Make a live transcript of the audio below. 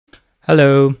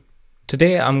Hello.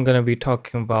 Today I'm going to be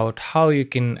talking about how you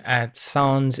can add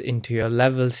sounds into your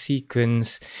level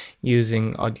sequence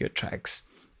using audio tracks.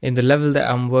 In the level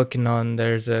that I'm working on,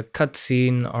 there's a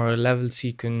cutscene or a level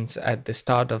sequence at the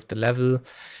start of the level,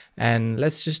 and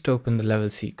let's just open the level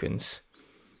sequence.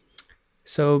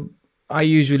 So I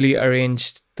usually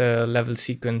arrange the level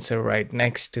sequencer right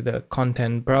next to the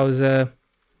content browser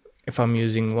if I'm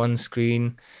using one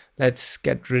screen. Let's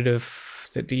get rid of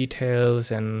the details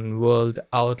and world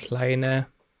outliner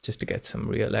just to get some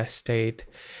real estate.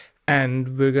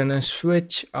 And we're gonna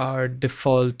switch our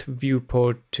default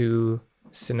viewport to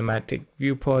cinematic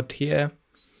viewport here.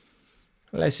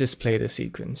 Let's just play the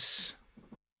sequence.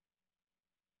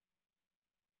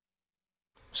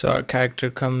 So our character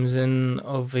comes in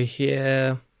over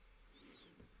here.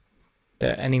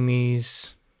 The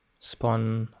enemies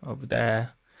spawn over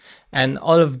there. And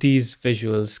all of these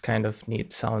visuals kind of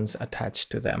need sounds attached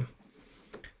to them.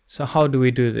 So how do we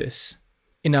do this?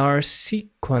 In our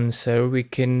sequencer, we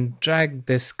can drag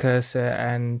this cursor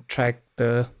and track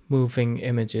the moving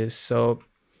images. So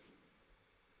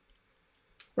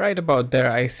right about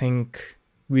there, I think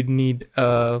we'd need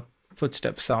a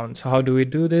footstep sound. So how do we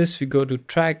do this? We go to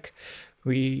track,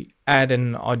 we add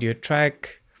an audio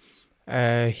track.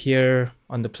 Here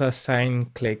on the plus sign,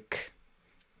 click,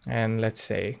 and let's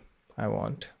say I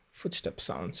want footstep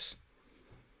sounds.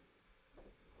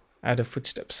 Add a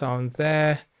footstep sound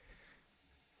there,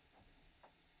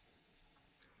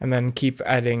 and then keep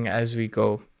adding as we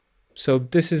go. So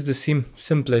this is the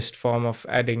simplest form of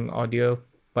adding audio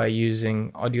by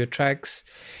using audio tracks.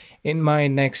 In my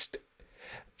next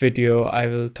video, I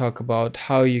will talk about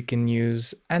how you can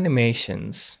use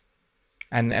animations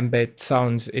and embed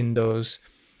sounds in those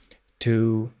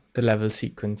to the level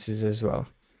sequences as well.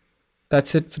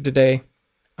 That's it for today.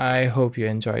 I hope you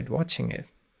enjoyed watching it.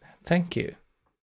 Thank you.